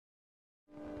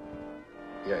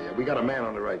Yeah, we got a man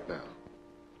on it right now.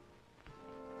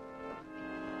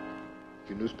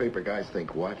 You newspaper guys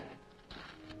think what?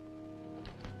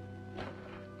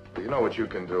 You know what you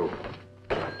can do.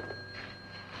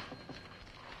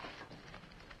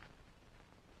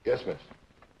 Yes, miss.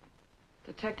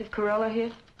 Detective Carella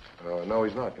here? No,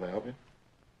 he's not. Can I help you?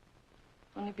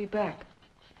 When he'll be back?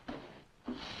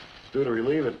 It's due to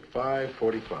relieve at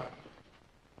 5:45.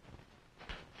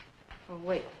 Oh,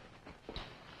 wait.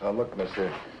 Look,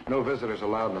 mister, no visitors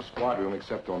allowed in the squad room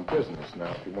except on business.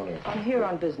 Now, if you want to... I'm here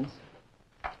on business.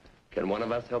 Can one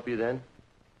of us help you then?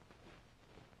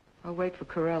 I'll wait for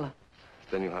Carella.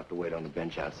 Then you'll have to wait on the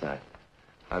bench outside.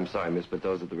 I'm sorry, miss, but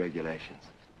those are the regulations.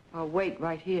 I'll wait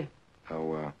right here.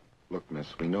 Oh, look, miss,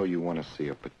 we know you want to see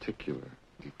a particular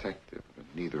detective, but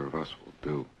neither of us will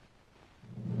do.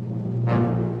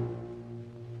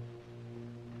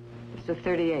 It's a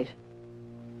 .38.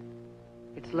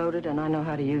 It's loaded, and I know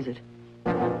how to use it.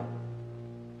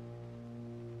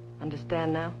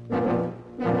 Understand now?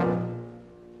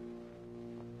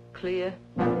 Clear.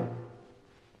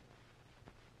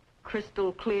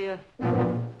 Crystal clear.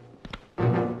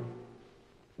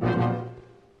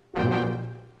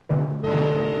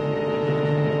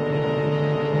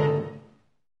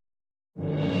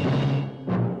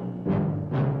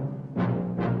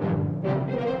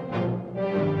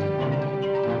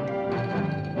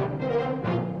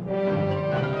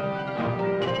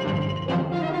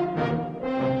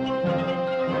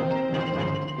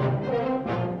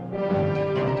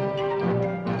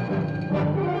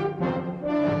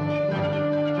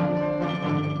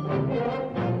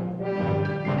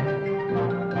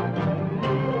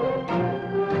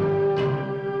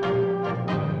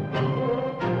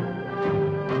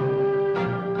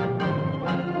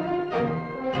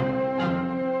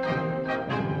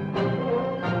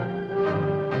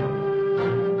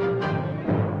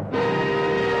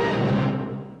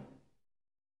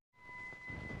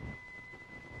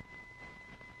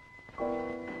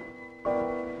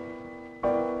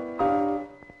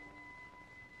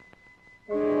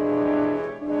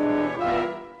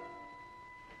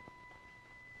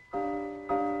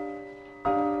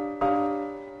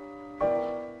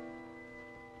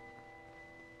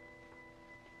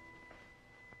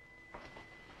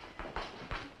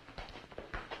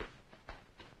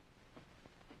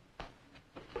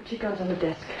 Put your guns on the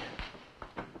desk.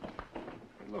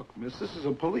 Hey, look, miss, this is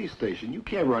a police station. You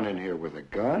can't run in here with a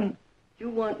gun. You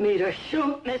want me to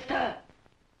shoot, mister?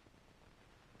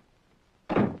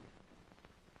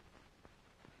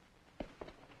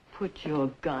 Put your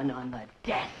gun on the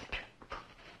desk.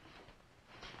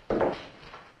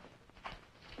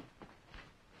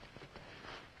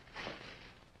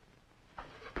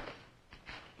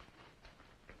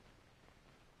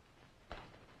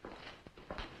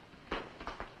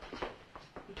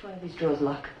 Which one of these drawers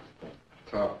lock?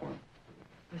 Top one.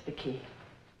 Where's the key?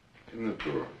 In the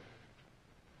drawer.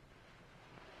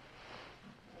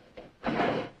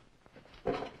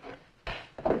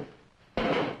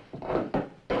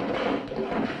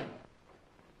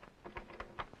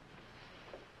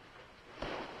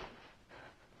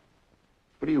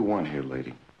 What do you want here,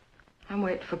 lady? I'm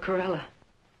waiting for Carella.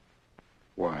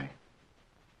 Why?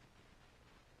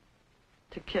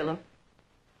 To kill him.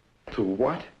 To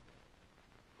what?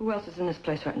 Who else is in this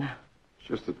place right now? It's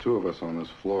just the two of us on this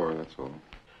floor, that's all.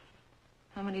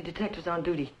 How many detectives on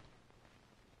duty?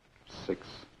 6.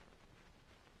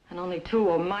 And only 2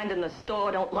 are minding the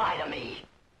store. Don't lie to me.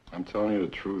 I'm telling you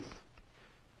the truth.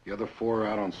 The other 4 are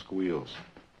out on squeals.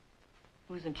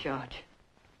 Who's in charge?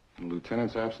 In the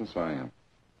lieutenant's absence, I am.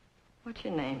 What's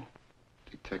your name?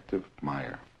 Detective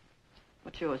Meyer.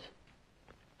 What's yours?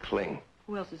 Kling.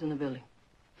 Who else is in the building?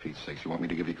 Pete's sakes, you want me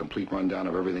to give you a complete rundown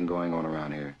of everything going on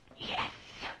around here? Yes.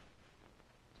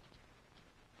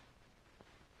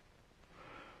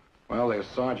 Well, there's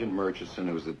Sergeant Murchison,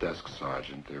 who's the desk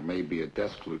sergeant. There may be a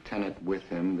desk lieutenant with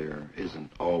him. There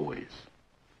isn't always.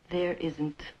 There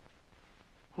isn't.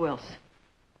 Who else?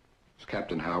 There's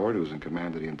Captain Howard, who's in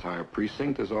command of the entire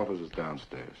precinct. His office is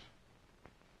downstairs.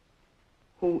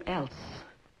 Who else?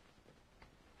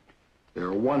 There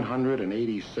are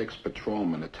 186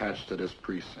 patrolmen attached to this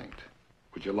precinct.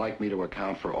 Would you like me to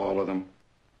account for all of them?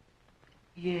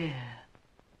 Yeah.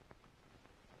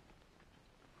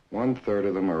 1/3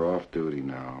 of them are off duty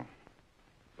now.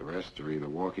 The rest are either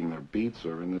walking their beats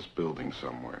or in this building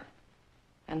somewhere.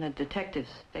 And the detectives,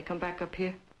 they come back up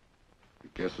here?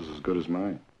 Your guess is as good as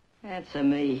mine. Answer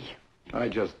me. I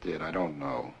just did. I don't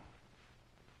know.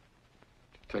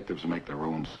 Detectives make their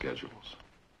own schedules.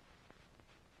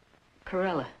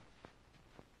 Carella.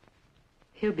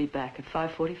 He'll be back at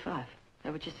 5:45. Is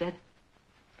that what you said?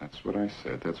 That's what I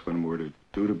said. That's when we're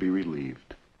due to be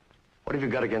relieved. What have you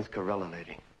got against Carella,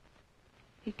 lady?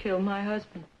 He killed my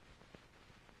husband.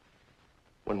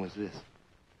 When was this?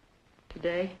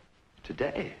 Today.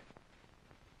 Today?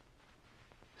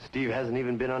 Steve hasn't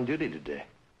even been on duty today.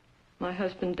 My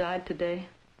husband died today.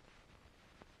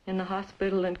 In the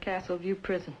hospital in Castleview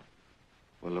Prison.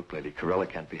 Well, look, lady, Carella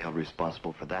can't be held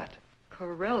responsible for that.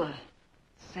 Carella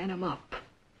sent him up.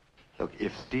 Look,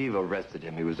 if Steve arrested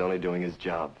him, he was only doing his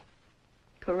job.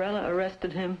 Carella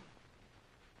arrested him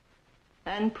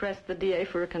and pressed the DA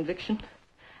for a conviction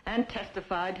and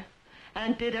testified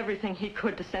and did everything he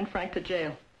could to send Frank to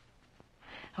jail.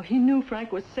 Oh, he knew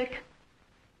Frank was sick.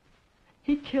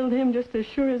 He killed him just as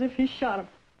sure as if he shot him.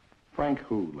 Frank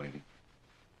who, lady?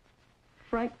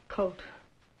 Frank Colt.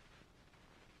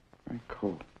 Frank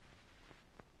Colt.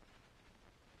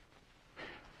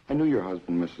 I knew your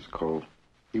husband, Mrs. Colt.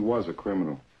 He was a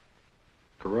criminal.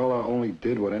 Carella only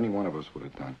did what any one of us would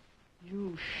have done.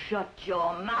 You shut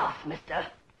your mouth, mister.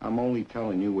 I'm only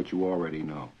telling you what you already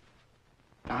know.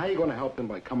 Now, how are you going to help him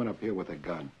by coming up here with a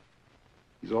gun?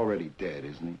 He's already dead,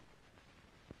 isn't he?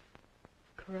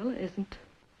 Carella isn't.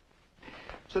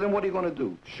 So then what are you going to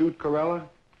do? Shoot Carella?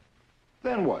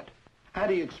 Then what? How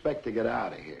do you expect to get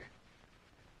out of here?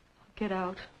 Get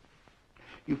out.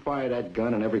 You fire that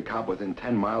gun and every cop within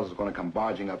 10 miles is going to come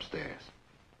barging upstairs.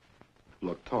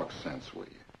 Look, talk sense, will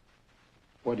you?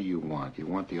 What do you want? You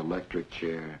want the electric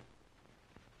chair?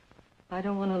 I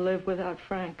don't want to live without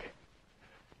Frank.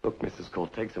 Look, Mrs.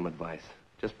 Colt, take some advice.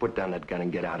 Just put down that gun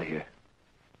and get out of here.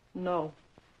 No.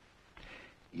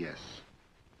 Yes.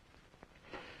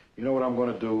 You know what I'm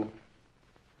going to do?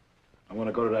 I'm going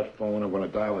to go to that phone. I'm going to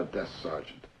dial a desk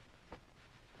sergeant.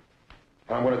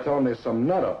 And I'm going to tell him there's some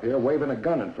nut up here waving a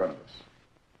gun in front of us.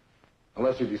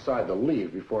 Unless you decide to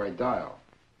leave before I dial.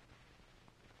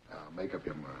 Now, make up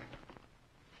your mind.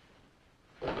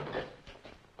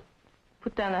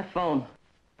 Put down that phone.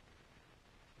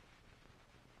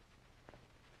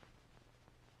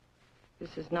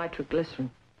 This is nitroglycerine.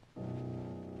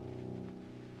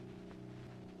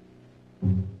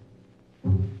 I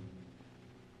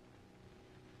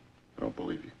don't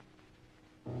believe you.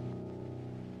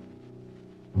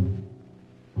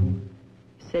 You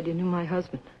said you knew my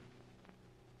husband.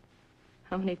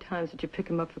 How many times did you pick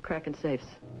him up for cracking safes?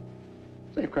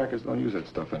 Safe crackers don't use that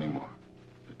stuff anymore.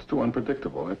 It's too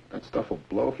unpredictable. That stuff will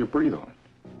blow if you breathe on it.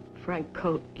 Frank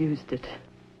Colt used it.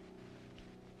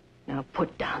 Now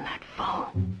put down that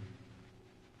phone.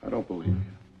 I don't believe you.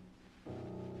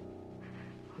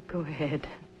 Well, go ahead.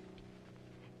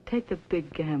 Take the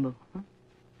big gamble, huh?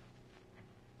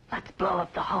 Let's blow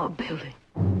up the whole building.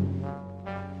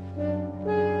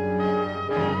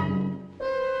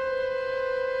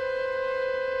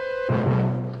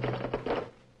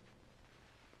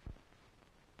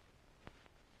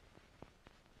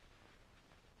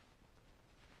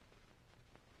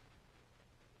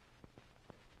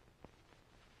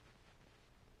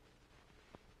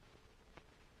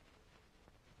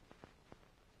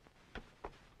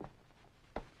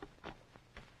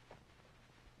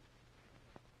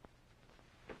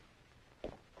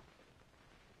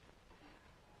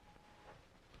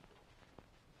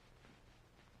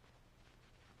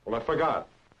 Well, I forgot.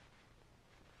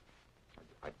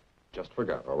 I just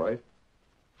forgot, all right?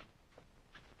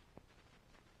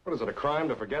 What is it, a crime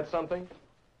to forget something?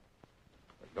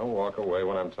 Don't walk away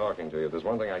when I'm talking to you. If there's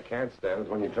one thing I can't stand, it's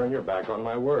when you turn your back on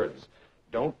my words.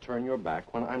 Don't turn your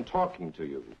back when I'm talking to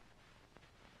you.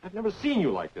 I've never seen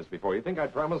you like this before. You think I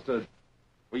promised to...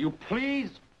 Will you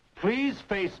please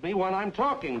face me when I'm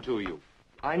talking to you?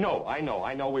 I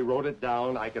know we wrote it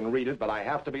down. I can read it, but I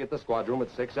have to be at the squad room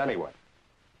at 6 anyway.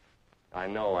 I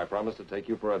know I promised to take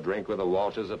you for a drink with the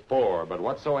Walshes at 4, but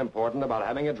what's so important about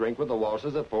having a drink with the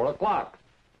Walshes at 4 o'clock?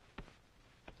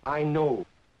 I know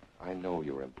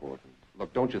you're important.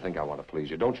 Look, don't you think I want to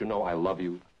please you? Don't you know I love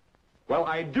you? Well,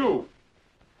 I do.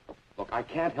 Look, I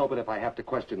can't help it if I have to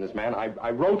question this man. I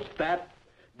wrote that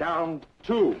down,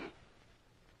 too.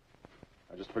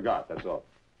 I just forgot, that's all.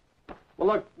 Well,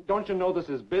 look, don't you know this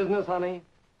is business, honey?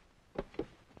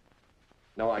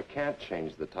 No, I can't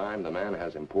change the time. The man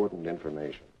has important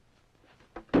information.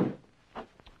 Okay.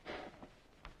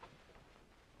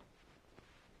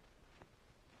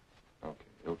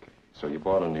 So you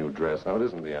bought a new dress. Now, it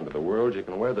isn't the end of the world. You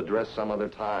can wear the dress some other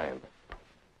time.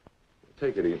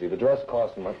 Take it easy. The dress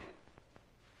costs much.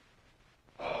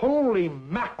 Holy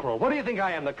mackerel! What do you think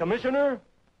I am, the commissioner?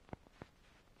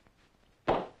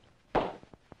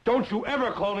 Don't you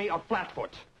ever call me a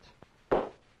flatfoot.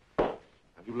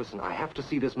 You listen, I have to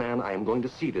see this man. I am going to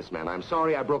see this man. I'm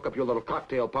sorry I broke up your little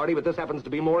cocktail party, but this happens to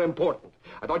be more important.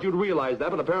 I thought you'd realize that,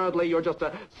 but apparently you're just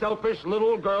a selfish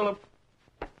little girl of...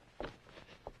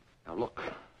 Now, look.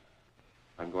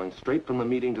 I'm going straight from the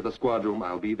meeting to the squad room.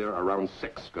 I'll be there around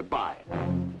 6. Goodbye.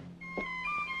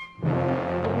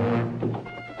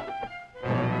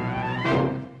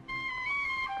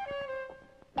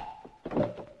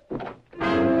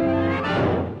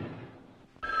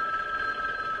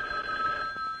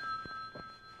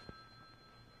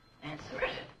 Answer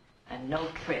it. And no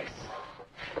tricks.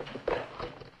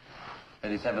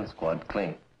 87th Squad,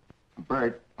 Kling.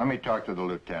 Bert, let me talk to the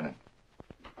lieutenant.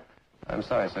 I'm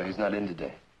sorry, sir. He's not in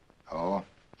today. Oh?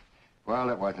 Well,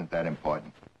 it wasn't that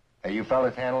important. Hey, you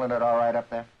fellas handling it all right up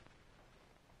there?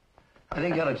 I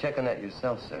think you ought to check on that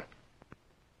yourself, sir.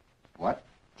 What?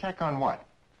 Check on what?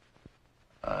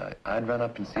 I'd run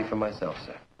up and see for myself,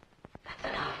 sir. That's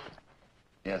enough.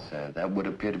 Yes, sir. That would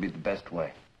appear to be the best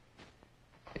way.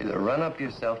 Either run up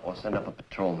yourself or send up a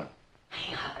patrolman.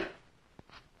 Hang up.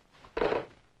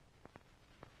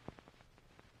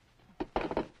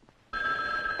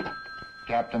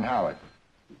 Captain Howard.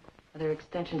 Are there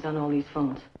extensions on all these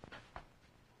phones?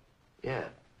 Yeah.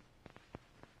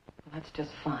 Well, that's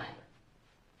just fine.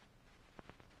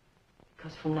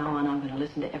 Because from now on, I'm going to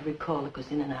listen to every call that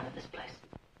goes in and out of this place.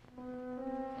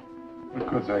 What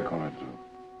good's that going to do?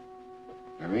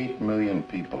 There are 8 million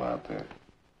people out there.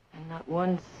 And not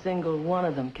one single one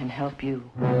of them can help you.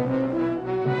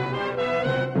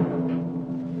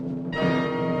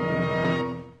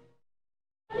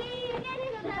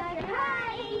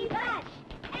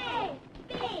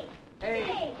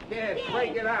 Hey, kid,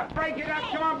 break it up. Break it up.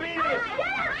 Come on, beat it.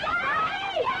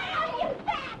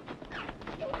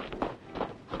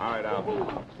 All right,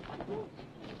 Al.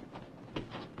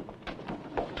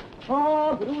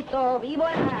 Oh, bruto, vivo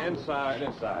là. Inside.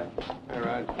 All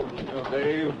right. Go,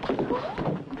 Dave.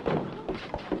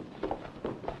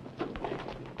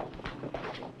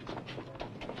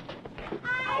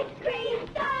 Ice cream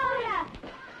soda.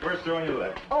 Where's throwing your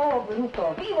leg? Oh,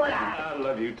 bruto, vivo là. I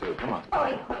love you, too. Come on.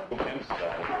 Ay,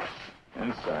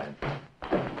 Inside.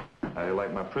 How do you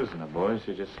like my prisoner, boys?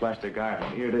 She just slashed a guy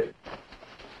from ear to...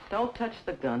 Don't touch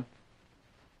the gun.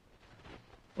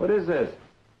 What is this?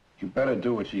 You better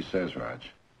do what she says,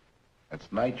 Raj.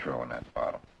 That's nitro in that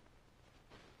bottle.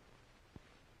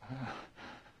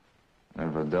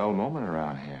 Never a dull moment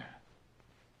around here.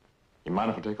 You mind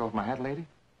if I take off my hat, lady?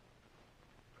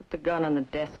 Put the gun on the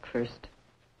desk first.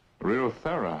 Real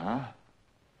thorough, huh?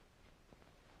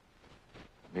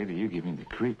 Lady, you give me the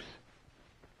creeps.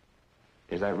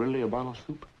 Is that really a bottle of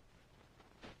soup?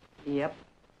 Yep.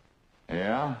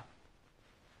 Yeah?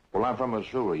 Well, I'm from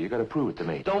Missouri. You gotta prove it to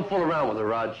me. Don't fool around with her,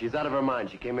 Rod. She's out of her mind.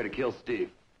 She came here to kill Steve.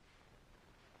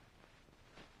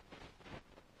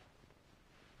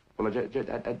 Well,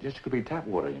 it just could be tap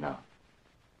water, you know.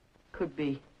 Could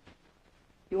be.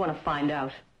 You want to find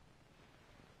out.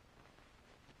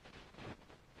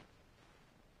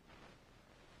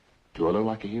 Do I look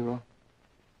like a hero?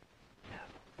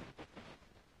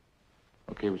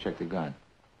 Okay, we'll check the gun.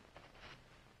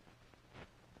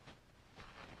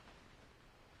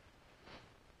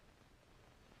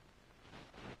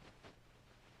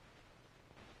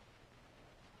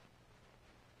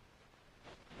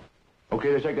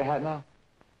 Okay to check the hat now?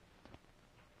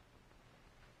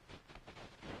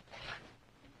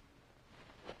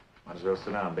 Might as well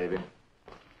sit down, baby.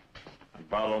 A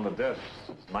bottle on the desk.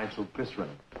 It's nitroglycerine.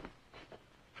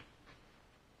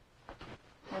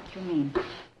 What you mean?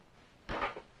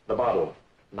 The bottle.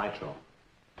 Nitro.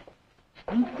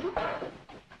 Nitro?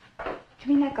 You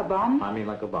mean like a bomb? I mean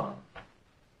like a bomb.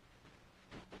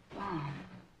 Bomb.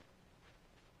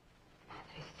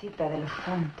 Madrecita de los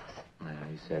santos. Yeah,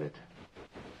 he said it.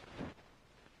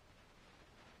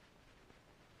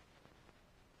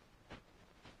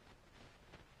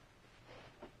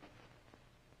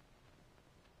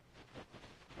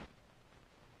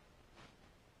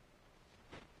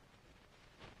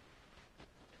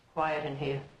 Quiet in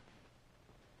here.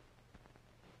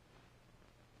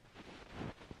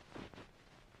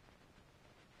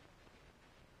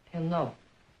 He'll know.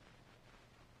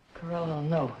 Carella will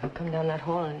know. He'll come down that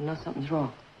hall and he'll know something's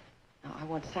wrong. Now, I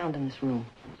want sound in this room.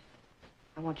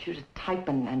 I want you to type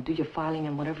and do your filing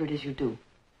and whatever it is you do.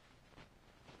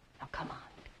 Now, come on.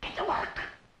 Get to work.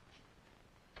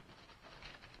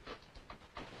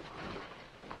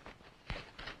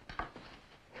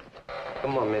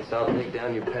 Come on, miss. I'll take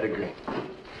down your pedigree.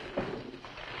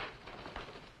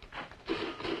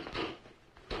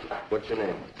 What's your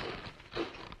name?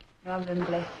 No hablo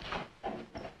inglés.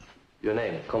 Your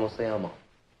name. ¿Cómo se llama?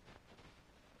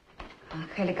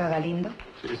 Angélica Galindo.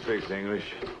 She speaks English.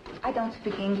 I don't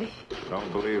speak English.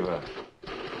 Don't believe her.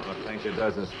 All the thing she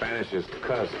does in Spanish is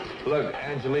cuss. Look,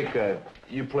 Angelica,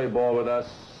 you play ball with us.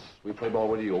 We play ball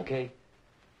with you, okay?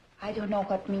 I don't know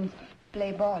what means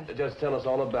play ball. Just tell us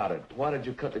all about it. Why did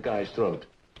you cut the guy's throat?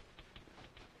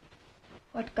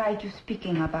 What guy you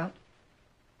speaking about?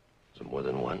 Is there more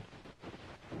than one?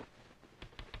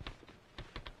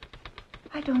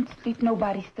 I don't slit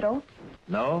nobody's throat.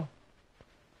 No?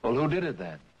 Well, who did it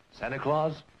then? Santa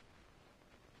Claus?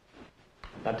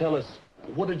 Now tell us,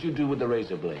 what did you do with the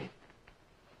razor blade?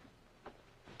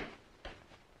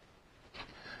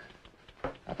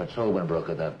 A patrolman broke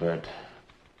it up, Bert.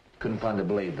 Couldn't find the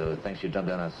blade, though. Thinks you jumped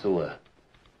down a sewer.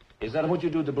 Is that what you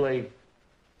do with the blade?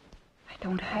 I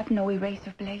don't have no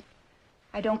eraser blade.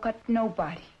 I don't cut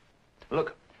nobody.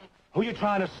 Look, who you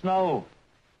trying to snow?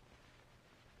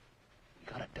 You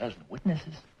got a dozen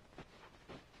witnesses.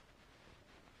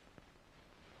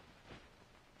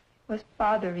 It was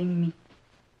bothering me.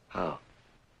 How?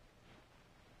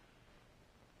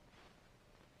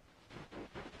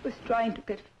 Was trying to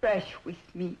get fresh with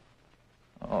me.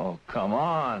 Oh, come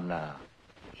on now.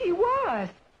 He was.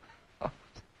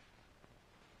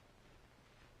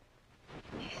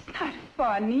 It's not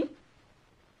funny.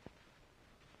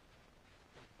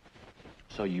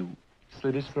 So you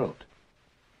slit his throat?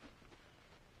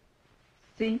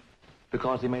 See?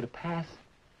 Because he made a pass?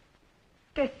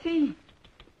 Que see.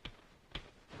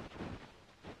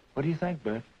 What do you think,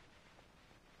 Bert?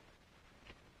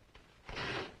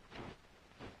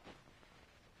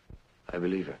 I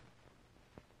believe her.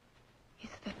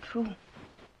 It's the truth.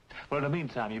 Well, in the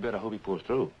meantime, you better hope he pulls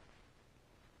through.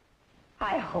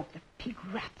 I hope the pig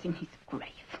rots in his grave.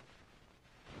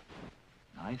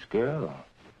 Nice girl.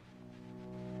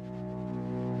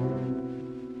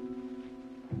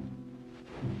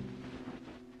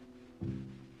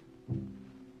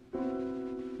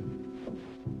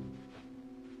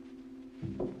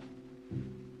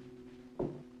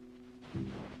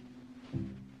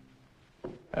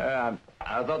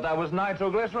 I thought that was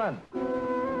nitroglycerine.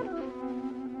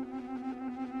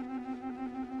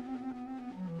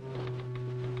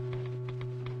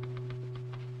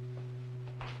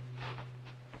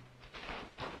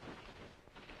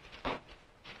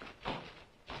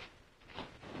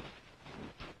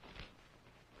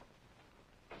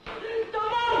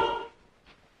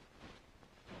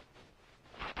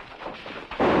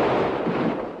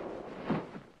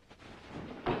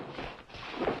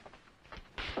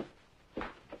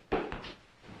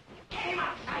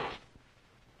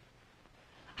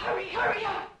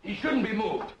 He shouldn't be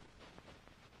moved.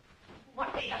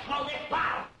 What do you throw this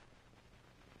bottle?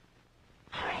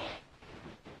 Hurry.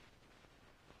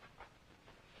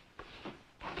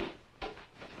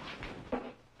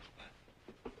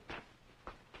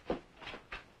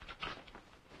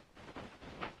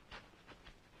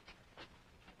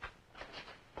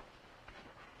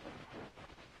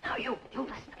 Now, you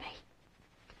listen to me.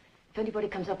 If anybody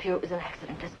comes up here, it was an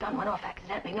accident. This gun went off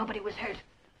accidentally. Nobody was hurt.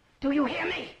 Do you hear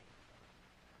me?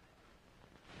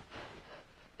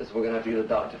 This is what we're gonna have to get a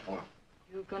doctor for.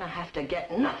 You're gonna have to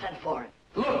get nothing for it.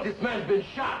 Look, this man's been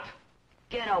shot.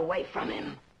 Get away from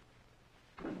him.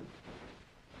 Sit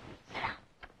down.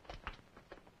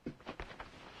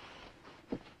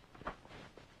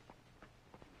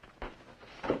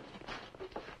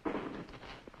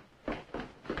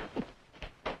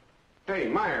 Hey,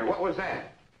 Meyer, what was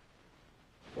that?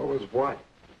 What was what?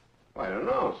 I don't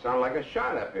know. Sounded like a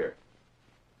shot up here.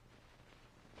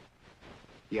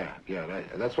 Yeah,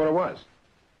 that's what it was.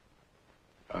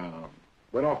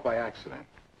 Went off by accident.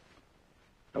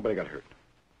 Nobody got hurt.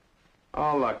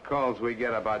 All the calls we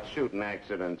get about shooting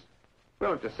accidents.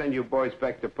 We'll have to send you boys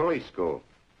back to police school.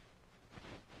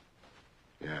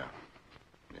 Yeah,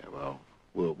 well,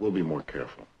 we'll be more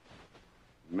careful.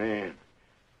 Man,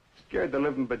 scared the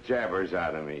living bejabbers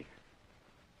out of me.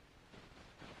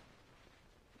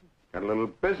 Got a little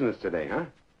business today, huh?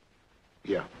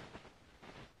 Yeah.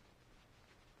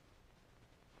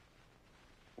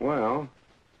 Well,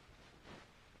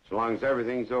 as long as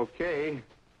everything's okay,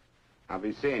 I'll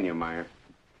be seeing you, Meyer.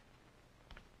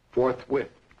 Forthwith.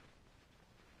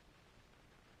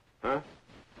 Huh?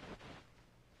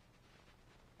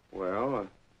 Well,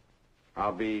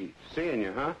 I'll be seeing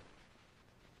you, huh?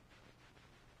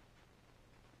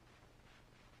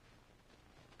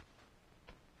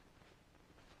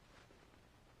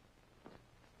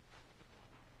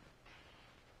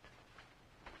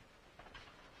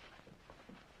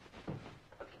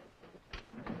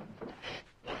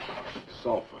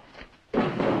 Sulfur.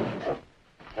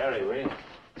 Harry, Ray.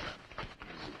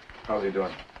 How's he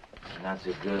doing? Not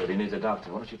so good. He needs a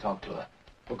doctor. Why don't you talk to her?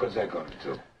 What good's that going to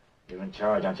do? You're in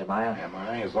charge, aren't you, Meyer? Am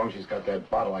I? As long as she's got that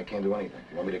bottle, I can't do anything.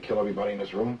 You want me to kill everybody in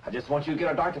this room? I just want you to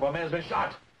get a doctor for a man who's been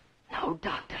shot. No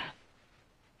doctor.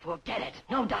 Forget it.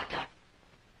 No doctor.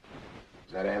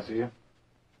 Does that answer you?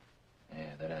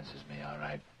 Yeah, that answers me, all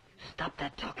right. Stop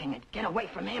that talking and get away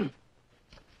from him.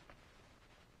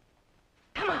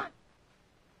 Come on.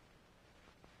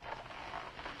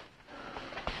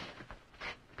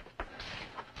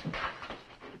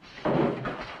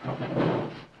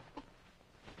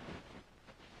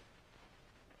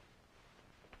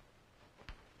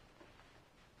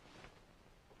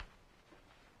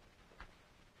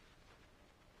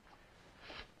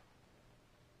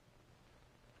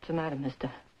 What's the matter,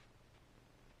 mister?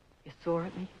 You sore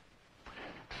at me?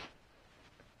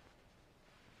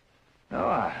 No,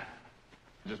 I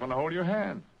just want to hold your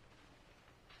hand.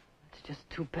 It's just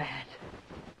too bad.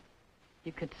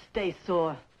 You could stay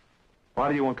sore. Why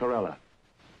do you want Carella?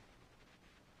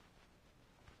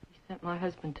 He sent my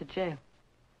husband to jail.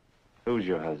 Who's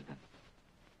your husband?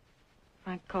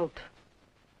 Frank Colt.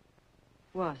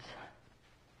 Was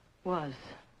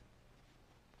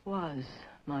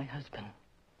my husband.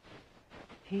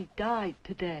 He died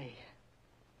today.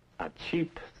 A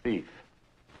cheap thief.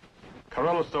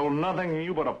 Carella stole nothing from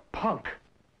you but a punk.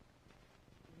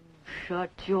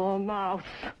 Shut your mouth.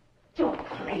 You're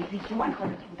crazy. You want her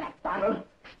to do that bottle?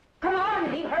 Come on,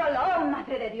 leave her alone,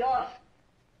 Madre de Dios.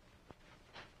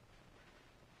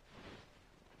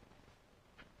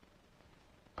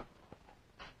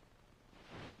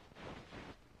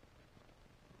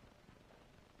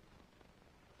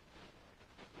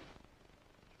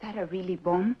 Is that a really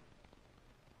bomb?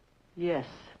 Yes.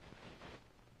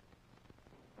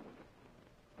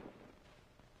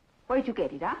 Where'd you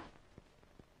get it, huh?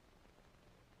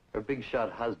 Her big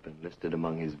shot husband listed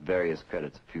among his various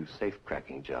credits a few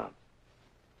safe-cracking jobs.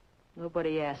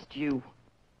 Nobody asked you.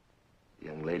 The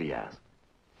young lady asked.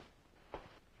 You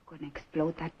gonna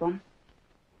explode that bomb?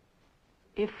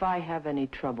 If I have any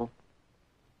trouble,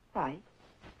 Why?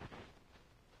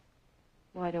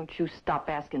 why don't you stop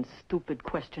asking stupid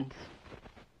questions?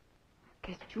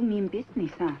 Guess you mean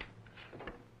business, huh?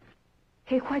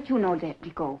 Hey, what you know, let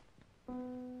me go?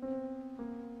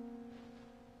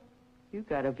 You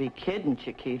gotta be kidding,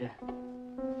 Chiquita.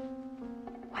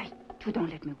 Why, you don't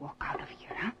let me walk out of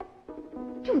here, huh?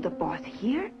 You the boss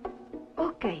here?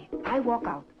 Okay, I walk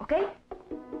out, okay?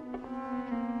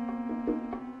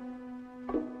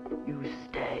 You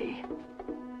stay.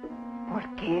 ¿Por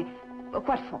qué?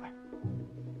 What for?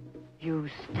 You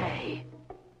stay.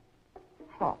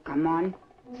 Oh, come on.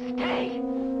 Stay.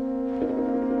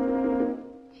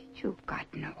 You got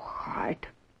no heart.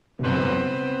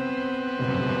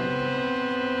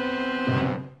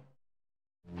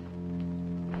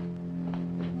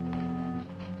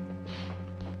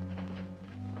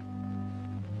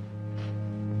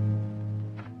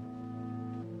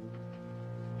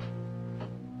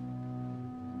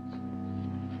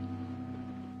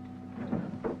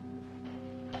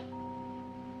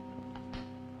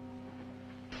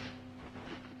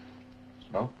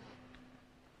 Smoke?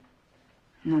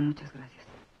 No, muchas gracias.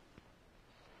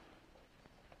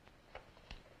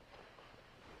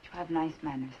 You have nice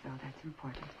manners, though. That's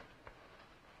important.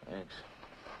 Thanks.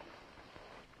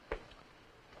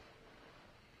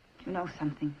 You know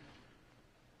something?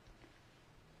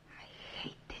 I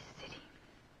hate this city.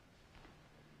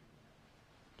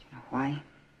 Do you know why?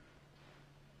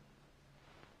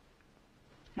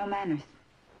 No manners.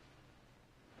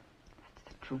 That's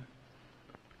the truth.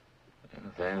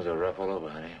 Things are rough all over,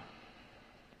 honey.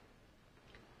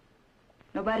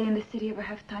 Nobody in the city ever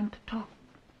has time to talk.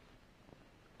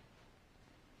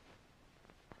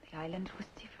 The island was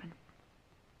different.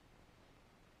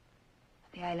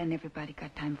 The island, everybody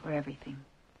got time for everything.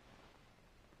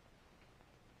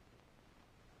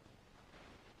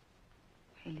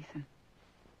 Hey, listen.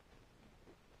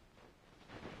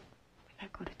 Will I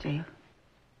go to jail?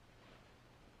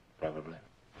 Probably.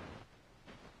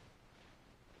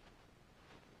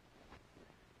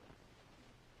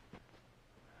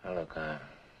 Now, look, I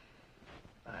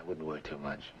wouldn't worry too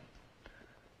much.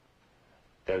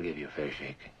 They'll give you a fair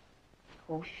shake.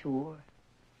 Oh, sure.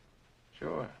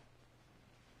 Sure.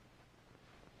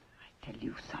 I tell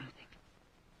you something.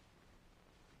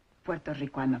 Puerto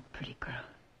Rico, I'm a pretty girl.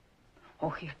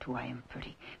 Oh, here, too, I am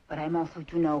pretty. But I'm also,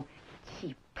 you know,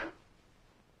 cheap.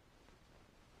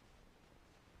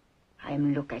 I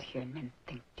am look at here and men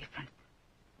think different.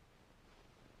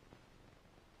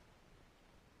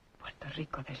 Puerto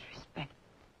Rico, there's respect.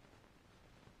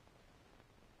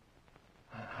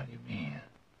 How do you mean?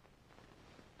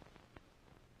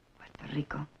 Puerto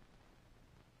Rico.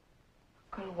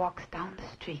 A girl couple walks down the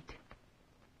street.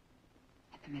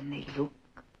 And when they look,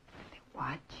 they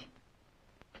watch.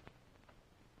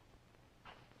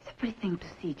 It's a pretty thing to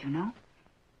see, you know?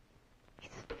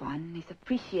 It's fun, it's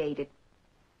appreciated.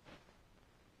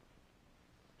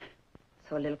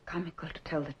 So a little comical, to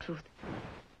tell the truth.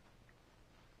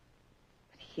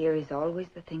 But here is always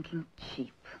the thinking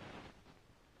cheap.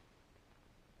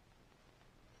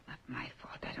 It's not my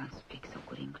fault I don't speak so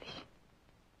good English.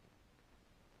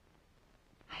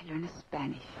 I learned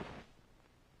Spanish.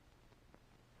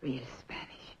 Real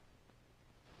Spanish.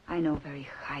 I know very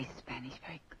high Spanish,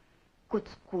 very good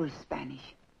school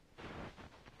Spanish.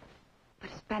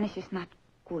 But Spanish is not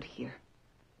good here.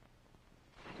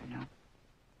 I don't know.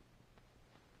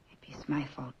 Maybe it's my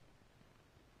fault.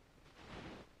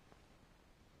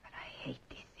 But I hate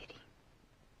this city.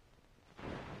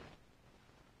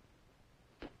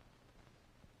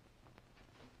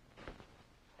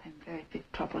 I'm in very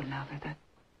big trouble now for that.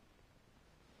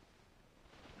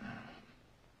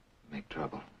 Make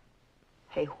trouble.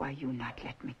 Hey, why you not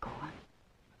let me go on?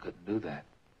 I couldn't do that.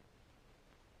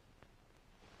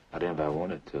 Not even if I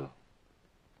wanted to.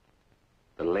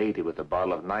 The lady with the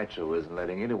bottle of nitro isn't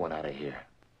letting anyone out of here.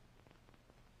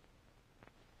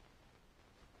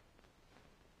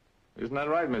 Isn't that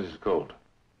right, Mrs. Colt?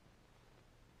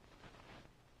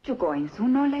 You going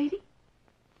soon, no lady?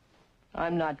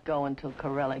 I'm not going till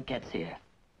Carella gets here.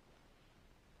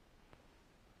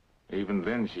 Even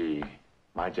then, she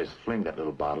might just fling that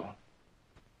little bottle.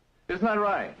 Isn't that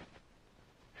right?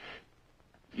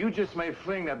 You just may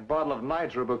fling that bottle of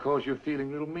nitro because you're feeling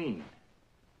a little mean.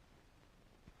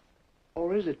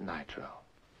 Or is it nitro?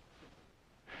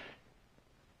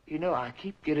 You know, I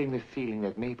keep getting the feeling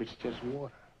that maybe it's just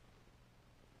water.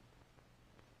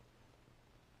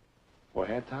 Or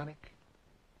hair tonic?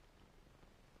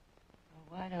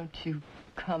 Why don't you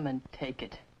come and take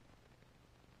it?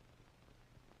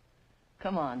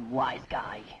 Come on, wise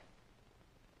guy.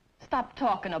 Stop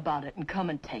talking about it and come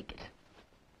and take it.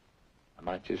 I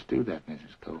might just do that,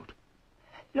 Mrs. Colt.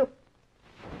 Look,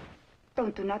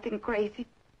 don't do nothing crazy.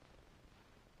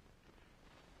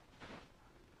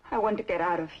 I want to get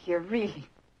out of here, really.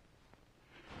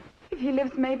 If he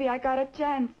lives, maybe I got a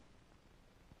chance.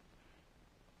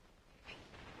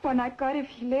 When I got, if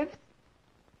he lives.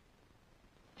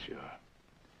 Sure.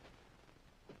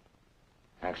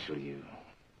 Actually,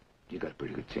 you got a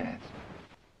pretty good chance.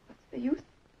 What's the use?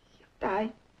 He'll die.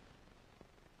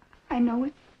 I know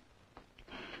it.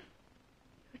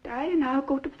 He'll die and I'll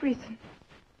go to prison.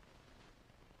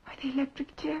 By the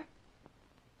electric chair.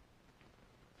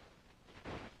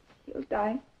 He'll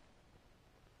die.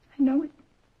 I know it.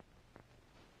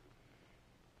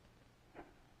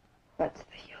 What's the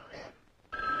use?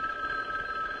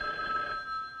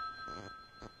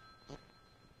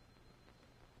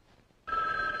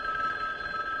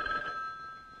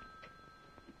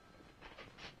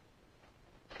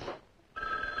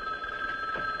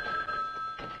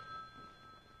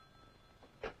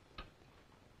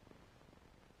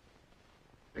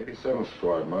 87th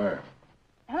Squad, Meyer.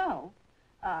 Hello.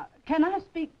 Can I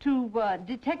speak to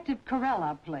Detective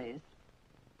Carella, please?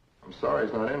 I'm sorry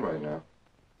he's not in right now.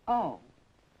 Oh.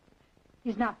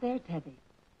 He's not there, Teddy.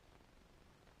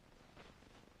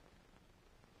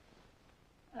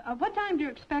 What time do you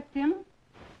expect him?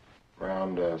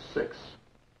 Around 6. Is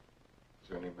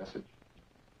there any message?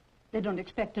 They don't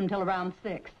expect him till around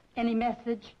 6. Any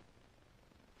message?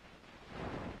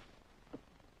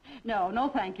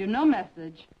 No, thank you. No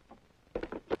message.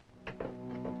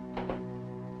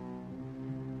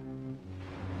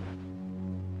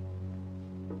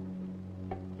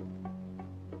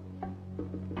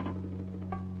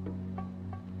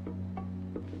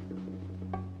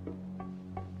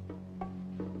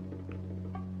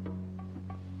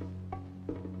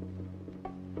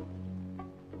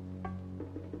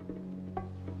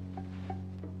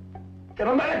 Get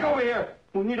a medic over here!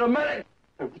 We need a medic!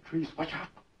 Over the trees, watch out.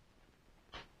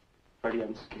 Freddie,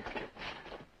 I'm scared.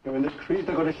 They're in the trees,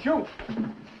 they're gonna shoot.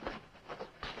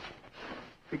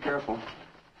 Be careful.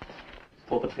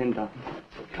 Pull the pin down.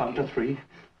 Count to 3.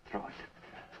 Throw it.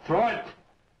 Throw it!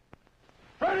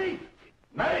 Freddie!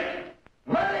 Medic!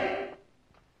 Medic!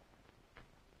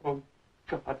 Oh,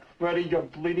 God, Freddie, you're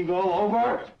bleeding all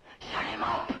over. Shut him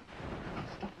up!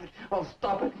 Stop it. I'll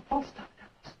stop it. I'll stop it.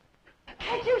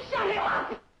 Can't you shut him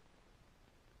up?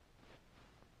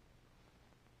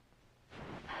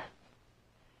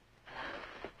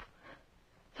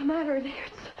 What's the matter there?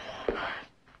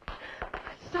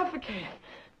 It's suffocating.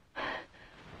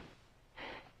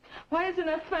 Why isn't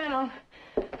that fan on?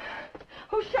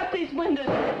 Who shut these windows?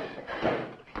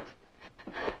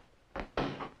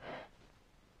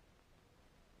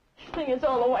 is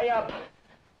all the way up.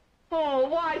 Oh,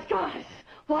 wise guys.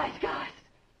 Wise guys.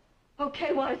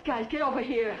 Okay, wise guys, get over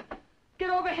here. Get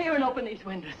over here and open these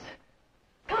windows.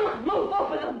 Come on, move,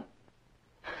 open them.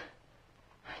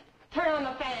 Turn on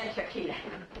the fan, Chiquita.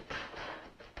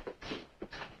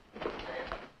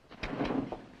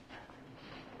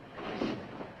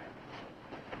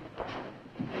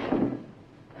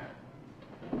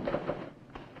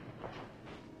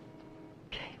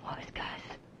 Okay, wise guys.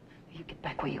 You get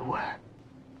back where you were.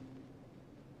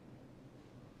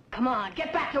 Come on,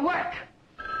 get back to work.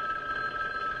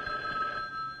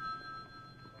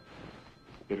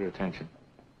 Get her attention.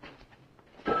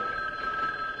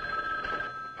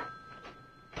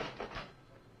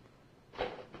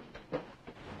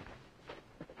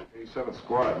 87th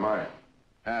Squad, Meyer.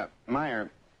 Meyer,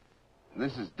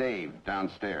 this is Dave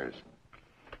downstairs.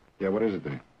 Yeah, what is it,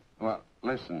 Dave? Well,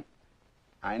 listen,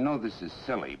 I know this is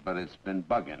silly, but it's been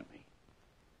bugging me.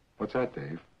 What's that,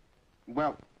 Dave?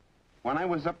 Well, when I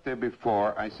was up there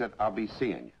before, I said, I'll be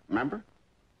seeing you. Remember?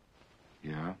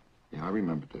 Yeah, I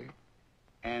remember, Dave.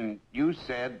 And you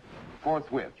said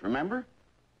forthwith, remember?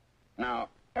 Now,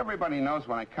 everybody knows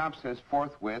when a cop says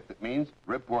forthwith, it means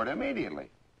report immediately.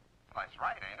 Well, that's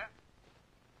right, ain't it?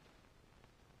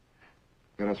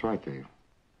 Yeah, that's right, Dave.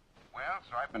 Well,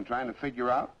 so I've been trying to figure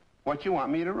out what you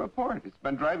want me to report. It's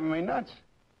been driving me nuts.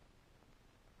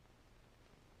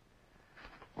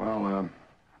 Well,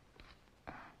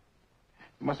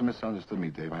 you must have misunderstood me,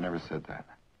 Dave. I never said that.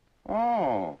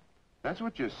 Oh, that's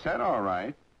what you said, all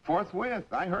right. Forthwith.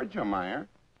 I heard you, Meyer.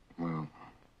 Well,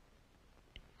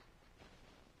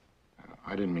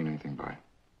 I didn't mean anything by it.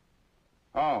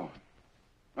 Oh.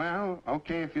 Well,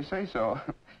 okay, if you say so.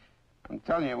 I'm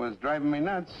telling you, it was driving me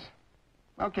nuts.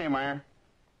 Okay, Meyer.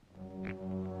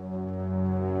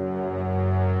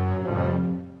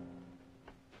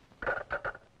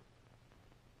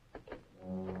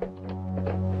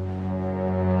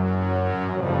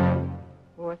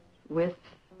 With?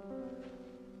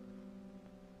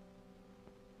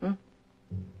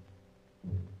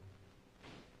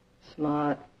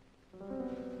 Smart.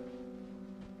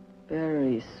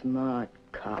 Very smart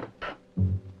cop.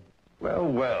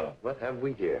 Well, what have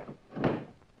we here?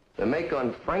 The make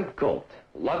on Frank Colt,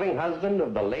 loving husband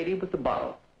of the lady with the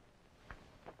bottle.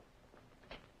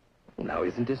 Now,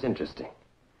 isn't this interesting?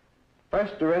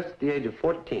 First arrest at the age of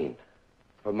 14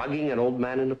 for mugging an old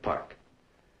man in the park.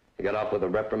 He got off with a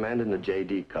reprimand and a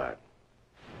J.D. card.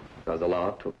 Because the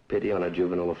law took pity on a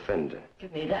juvenile offender.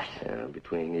 Give me that. Yeah,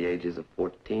 between the ages of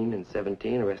 14 and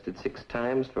 17, arrested 6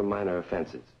 times for minor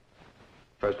offenses.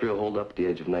 First real hold up at the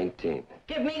age of 19.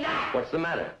 Give me that! What's the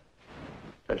matter?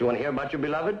 Don't you want to hear about your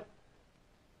beloved?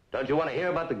 Don't you want to hear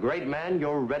about the great man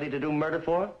you're ready to do murder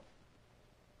for?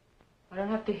 I don't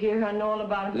have to hear. I know all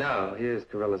about him. No, here's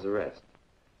Carella's arrest.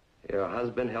 Your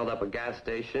husband held up a gas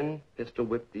station, pistol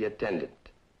whipped the attendant,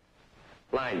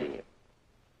 blinding him.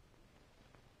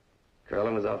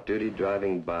 Carella was off duty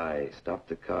driving by, stopped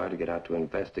the car to get out to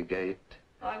investigate.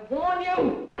 I warn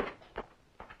you!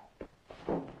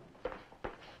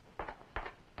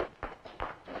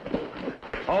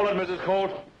 Hold it, Mrs.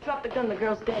 Colt. Drop the gun, the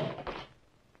girl's dead.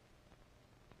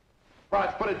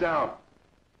 Raj, put it down.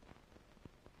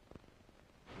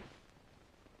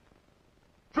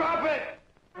 Drop it!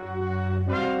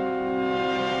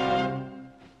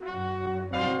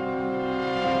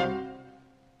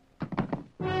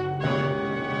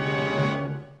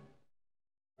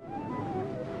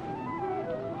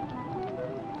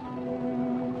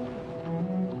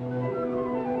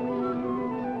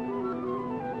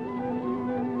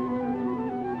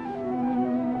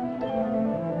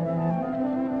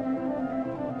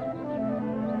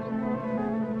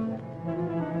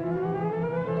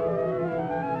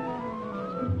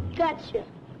 Gotcha.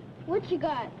 What you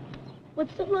got?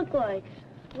 What's it look like?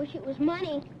 Wish it was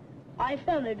money. I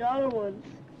found $1 once.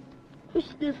 Wish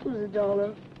this was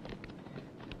 $1.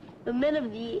 The men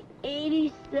of the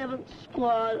 87th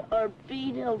Squad are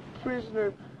being held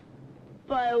prisoner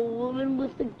by a woman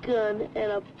with a gun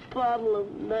and a bottle of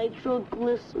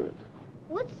nitroglycerine.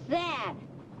 What's that?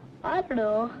 I don't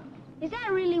know. Is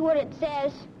that really what it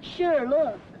says? Sure,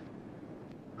 look.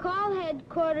 Call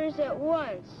headquarters at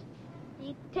once.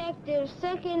 Detective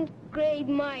 2nd grade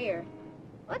Meyer.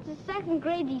 What's a 2nd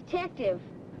grade detective?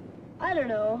 I don't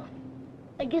know.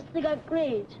 I guess they got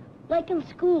grades, like in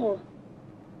school.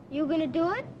 You gonna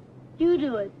do it? You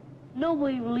do it.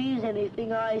 Nobody believes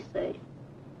anything I say.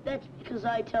 That's because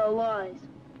I tell lies.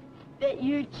 Bet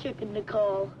you're chicken to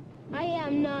call. I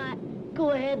am not.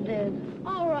 Go ahead then.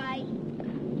 All right.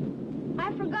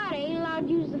 I forgot I ain't allowed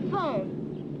to use the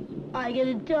phone. I get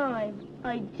a dime.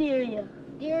 I dare you.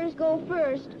 Deers go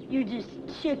first. You're just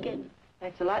chicken.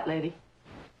 Thanks a lot, lady.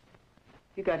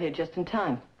 You got here just in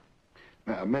time.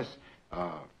 Miss,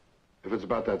 if it's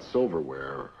about that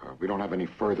silverware, we don't have any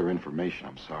further information.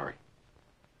 I'm sorry.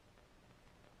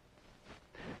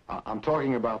 I'm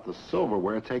talking about the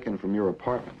silverware taken from your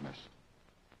apartment, miss.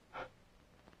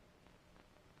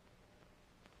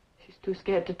 She's too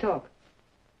scared to talk.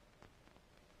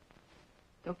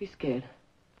 Don't be scared.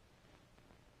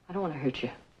 I don't want to hurt you.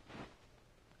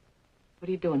 What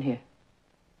are you doing here?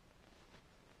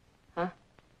 Huh?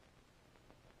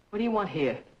 What do you want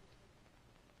here?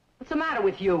 What's the matter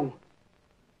with you?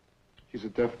 She's a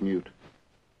deaf mute.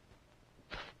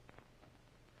 You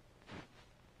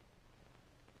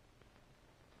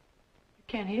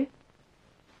can't hear?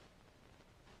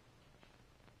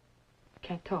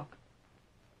 Can't talk.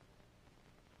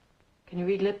 Can you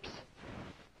read lips?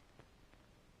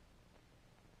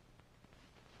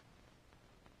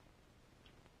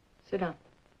 Sit down.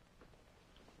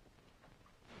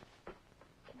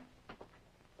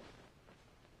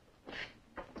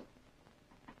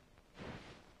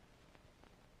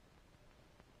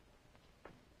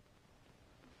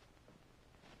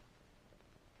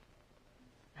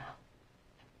 Now,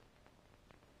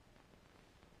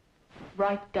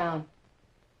 write down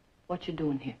what you're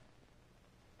doing here.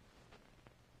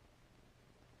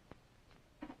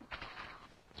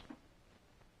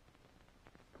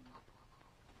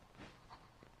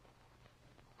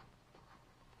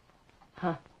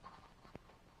 Huh?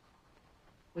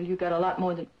 Well, you got a lot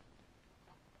more than...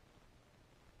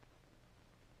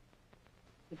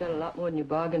 You got a lot more than you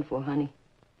bargained for, honey.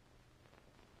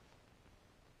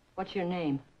 What's your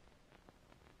name?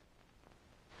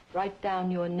 Write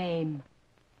down your name.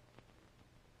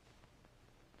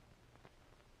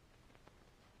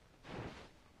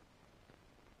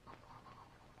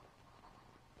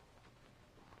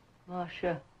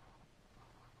 Marcia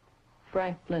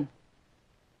Franklin.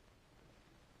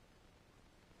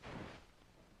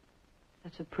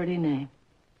 That's a pretty name.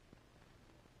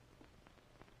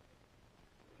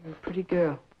 You're a pretty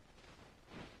girl.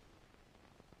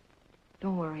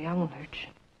 Don't worry, I won't hurt you.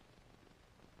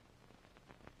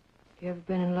 You ever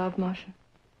been in love, Marcia?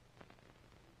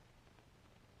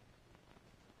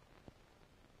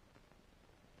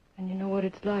 And you know what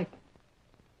it's like.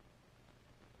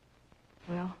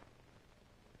 Well,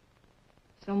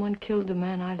 someone killed the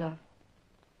man I love.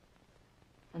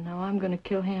 And now I'm going to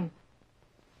kill him.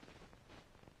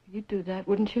 You'd do that,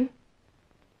 wouldn't you?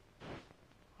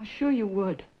 I'm sure you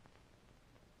would.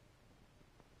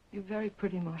 You're very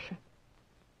pretty, Marcia.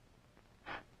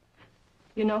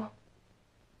 You know,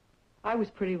 I was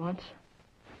pretty once.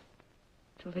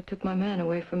 Till they took my man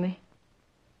away from me.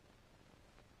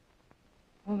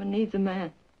 A woman needs a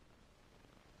man.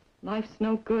 Life's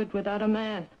no good without a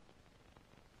man.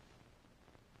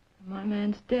 My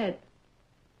man's dead.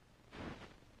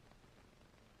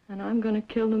 And I'm gonna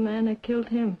kill the man that killed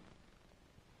him.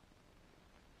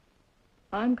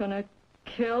 I'm gonna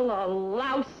kill a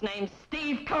louse named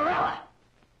Steve Carella.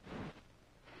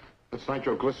 There's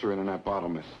nitroglycerine in that bottle,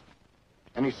 miss.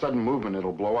 Any sudden movement,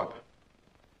 it'll blow up.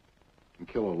 And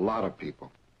kill a lot of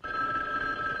people.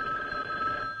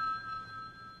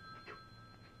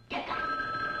 Get them.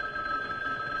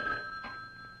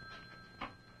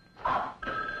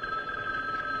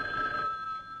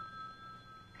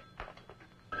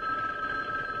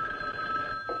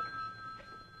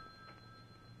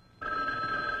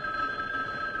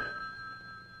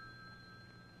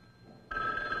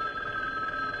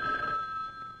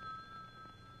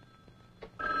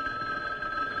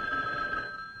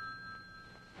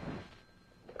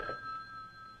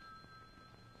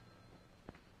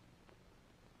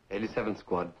 Seventh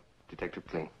Squad, Detective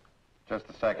Kling. Just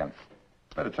a second.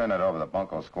 Better turn that over to the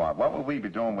Bunko Squad. What will we be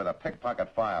doing with a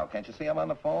pickpocket file? Can't you see him on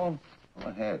the phone? Go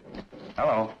ahead.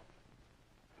 Hello.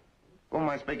 Who am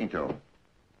I speaking to?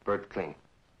 Bert Kling.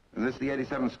 Is this the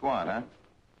 87th Squad, huh?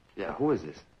 Yeah, who is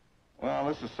this? Well,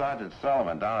 this is Sergeant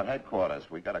Sullivan down at headquarters.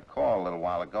 We got a call a little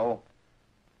while ago.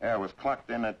 Yeah, it was clocked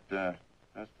in at, just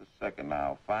a second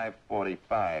now,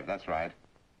 5:45. That's right.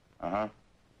 Uh-huh.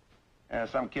 Yeah,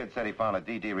 some kid said he found a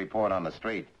DD report on the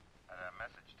street. Had a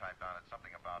message typed on it,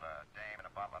 something about a dame and a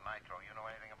bottle of nitro. You know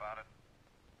anything about it?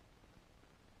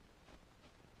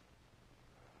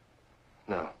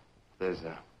 No.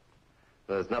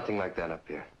 There's nothing like that up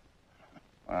here.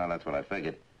 Well, that's what I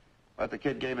figured. But the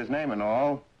kid gave his name and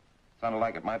all. Sounded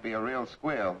like it might be a real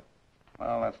squeal.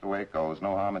 Well, that's the way it goes.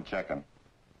 No harm in checking.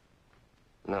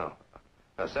 No.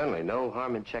 No, certainly no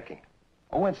harm in checking.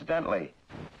 Oh, incidentally,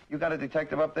 you got a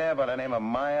detective up there by the name of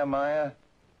Meyer?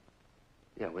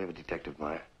 Yeah, we have a detective,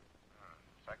 Meyer.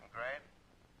 Second grade?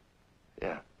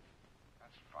 Yeah.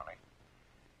 That's funny.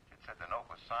 It said the note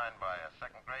was signed by a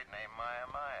second grade named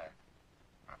Meyer.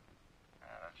 Huh.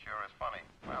 Yeah, that sure is funny.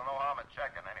 Well, no harm in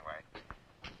checking anyway.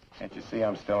 Can't you see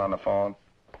I'm still on the phone?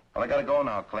 Well, I gotta go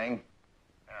now, Kling.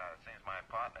 Yeah, it seems my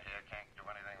partner here can't do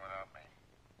anything without me.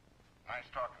 Nice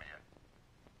talking to you.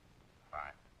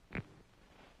 Bye.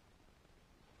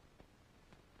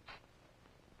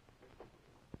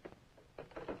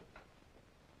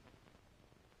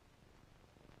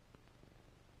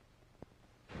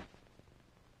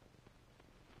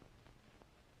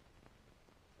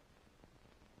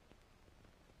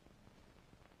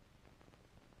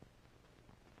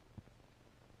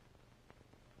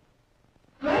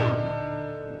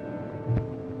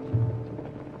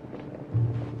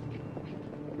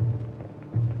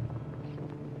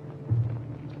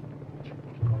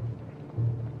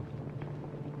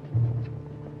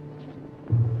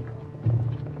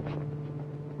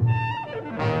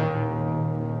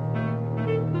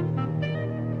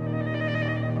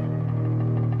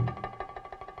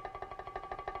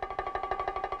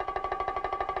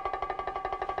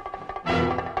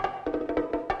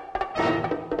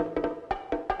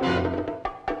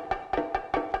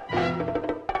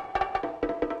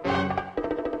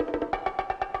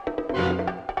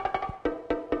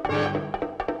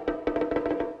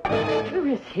 Where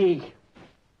is he?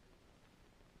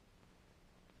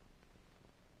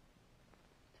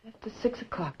 It's after 6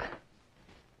 o'clock.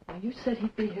 Now, you said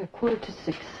he'd be here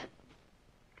 5:45.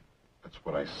 That's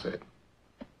what I said.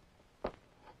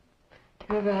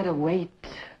 You ever had to wait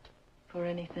for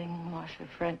anything, Marcia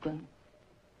Franklin?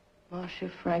 Marcia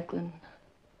Franklin.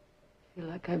 I feel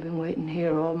like I've been waiting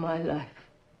here all my life.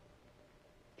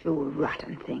 You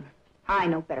rotten thing. I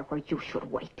know better where you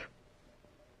should wait.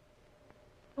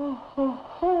 Oh, ho,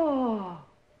 ho.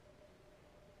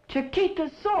 Chiquita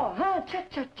saw, huh?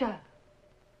 Cha-cha-cha.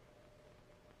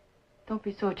 Don't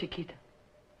be sore, Chiquita.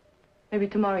 Maybe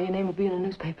tomorrow your name will be in the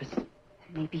newspapers. And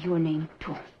maybe your name,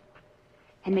 too.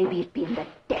 And maybe it'd be in the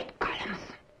dead columns.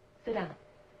 Sit down.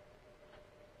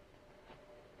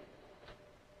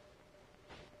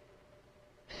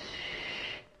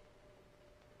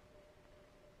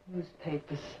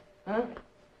 Newspapers, huh?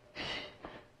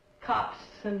 Cops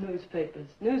and newspapers.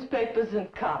 Newspapers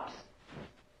and cops.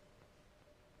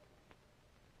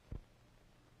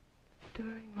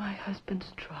 During my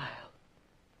husband's trial,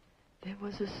 there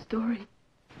was a story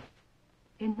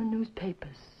in the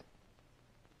newspapers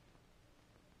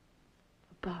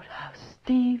about how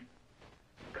Steve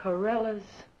Carella's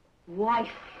wife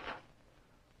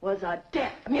was a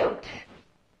deaf mute.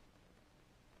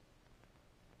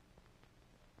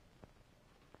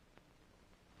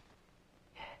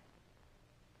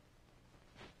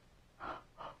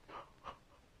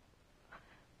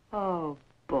 Oh,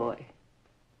 boy.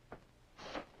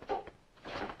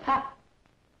 Ha!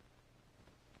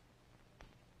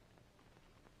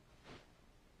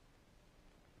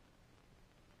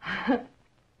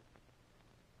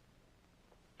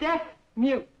 Deaf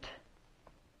mute.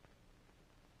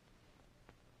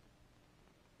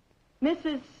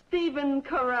 Mrs. Stephen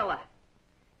Carella.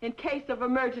 In case of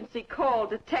emergency, call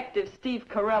Detective Steve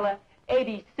Carella,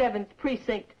 87th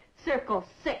Precinct, Circle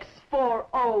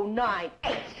 64098.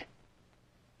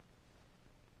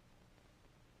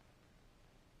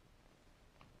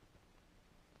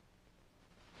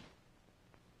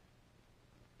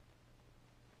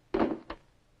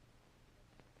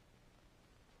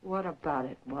 What about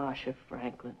it, Marcia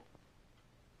Franklin?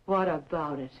 What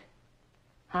about it?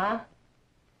 Huh?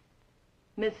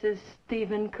 Mrs.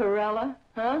 Stephen Carella,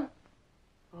 huh?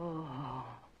 Oh,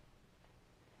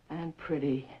 and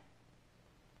pretty,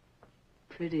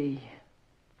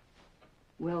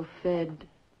 well-fed,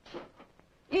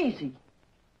 easy,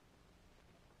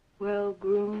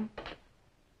 well-groomed,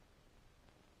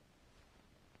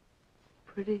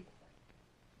 pretty.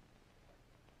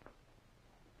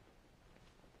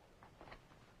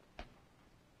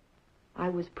 I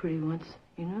was pretty once.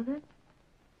 You know that?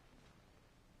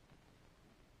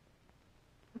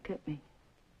 Look at me.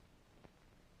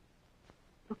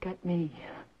 Look at me.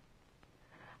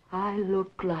 I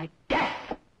look like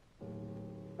death.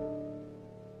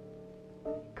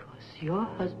 Because your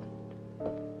husband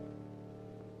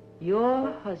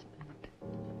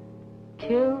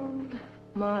killed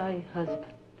my husband.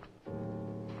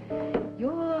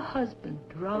 Your husband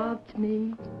robbed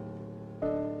me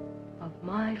of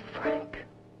my Frank.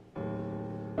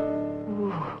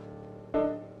 Ooh.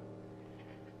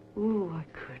 Ooh, I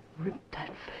could rip that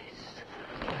face.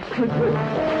 I could rip...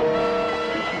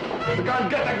 The gun!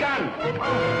 Get the gun!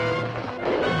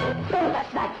 Don't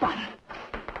let that button.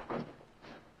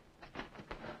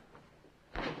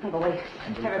 Move away.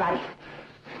 Everybody.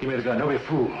 Give me the gun. Don't be a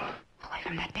fool. Away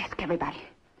from that desk, everybody.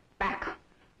 Back.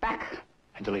 Back.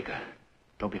 Angelica,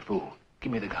 don't be a fool.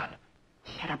 Give me the gun.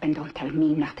 Shut up and don't tell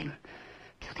me nothing.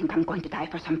 Do you think I'm going to die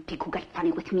for some pig who got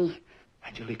funny with me?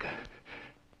 Angelica,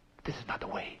 this is not the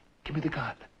way. Give me the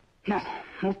gun. No,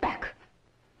 move back.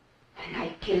 And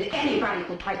I kill anybody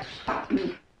who tries to stop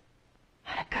me.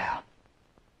 Not a girl.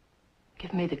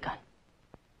 Give me the gun.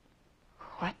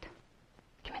 What?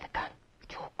 Give me the gun.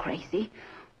 You crazy?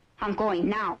 I'm going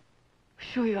now.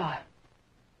 Sure you are.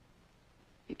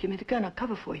 You give me the gun, I'll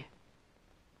cover for you.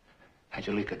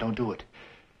 Angelica, don't do it.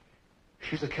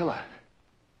 She's a killer.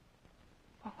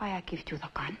 Well, why I give you the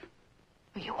gun?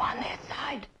 Are you on their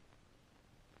side?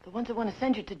 The ones that want to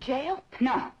send you to jail?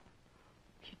 No.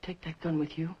 If you take that gun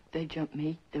with you, they jump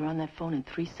me. They're on that phone in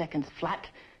 3 seconds flat,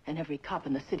 and every cop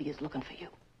in the city is looking for you.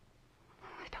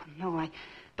 I don't know.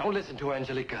 Don't listen to her,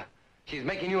 Angelica. She's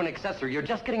making you an accessory. You're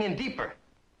just getting in deeper.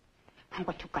 And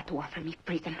what you got to offer me,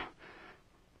 prison?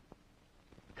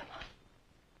 Come on.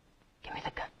 Give me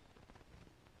the gun.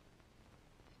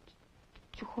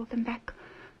 Did you hold them back?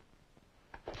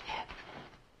 Yeah.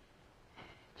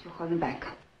 Did you hold them back?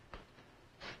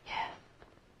 Yeah.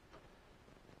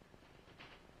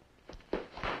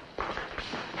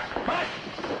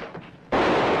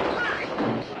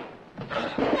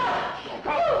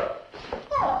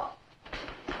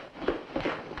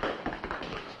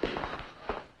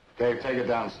 Dave, take her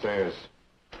downstairs.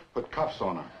 Put cuffs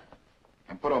on her.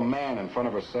 And put a man in front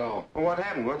of her cell. Well, what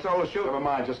happened? What's all the shooting? Never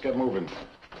mind, just get moving.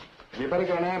 You better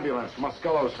get an ambulance.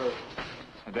 Muskello's hurt.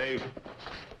 Dave,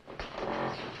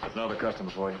 there's another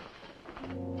customer for you.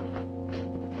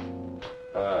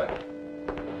 Hi.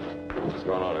 What's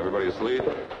going on? Everybody asleep?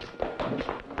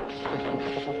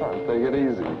 Take it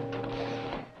easy.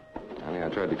 Honey, I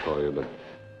tried to call you, but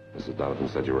Mrs. Donovan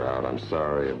said you were out. I'm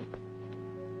sorry.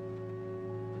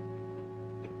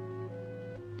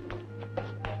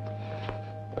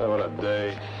 Oh, what a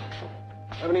day.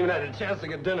 I haven't even had a chance to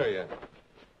get dinner yet.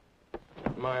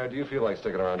 Meyer, do you feel like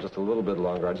sticking around just a little bit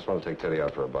longer? I just want to take Teddy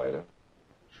out for a bite, huh?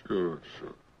 Sure.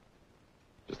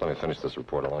 Just let me finish this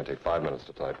report. It'll only take 5 minutes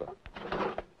to type up.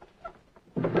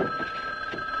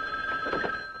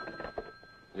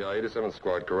 Yeah, 87th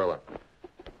Squad, Carella.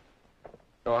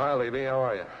 Oh, hi, Levy. How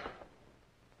are you?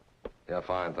 Yeah,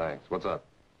 fine, thanks. What's up?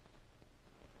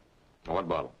 What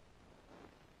bottle?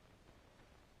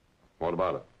 What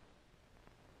about it?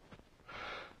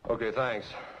 Okay, thanks.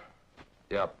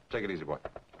 Yeah, take it easy, boy.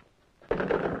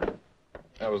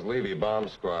 That was Levy, bomb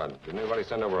squad. Didn't anybody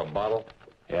send over a bottle?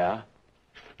 Yeah?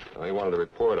 Well, he wanted a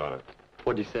report on it.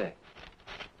 What'd he say?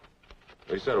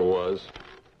 He said it was.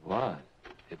 Was?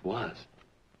 It was.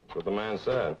 That's what the man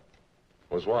said.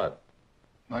 Was what?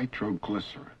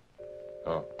 Nitroglycerine.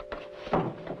 Oh.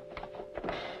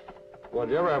 Well,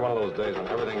 do you ever have one of those days when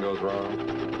everything goes wrong?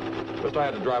 First I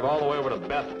had to drive all the way over to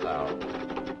Bethtown.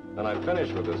 Then I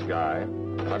finished with this guy,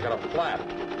 and I've got a flat.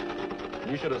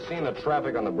 You should have seen the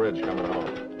traffic on the bridge coming home.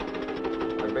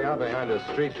 I'd be out behind a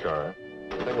streetcar.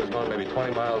 The thing was going maybe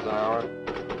 20 miles an hour.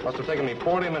 Must have taken me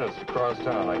 40 minutes to cross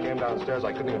town. I came downstairs,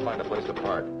 I couldn't even find a place to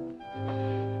park.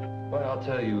 Well, I'll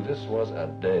tell you, this was a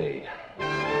day.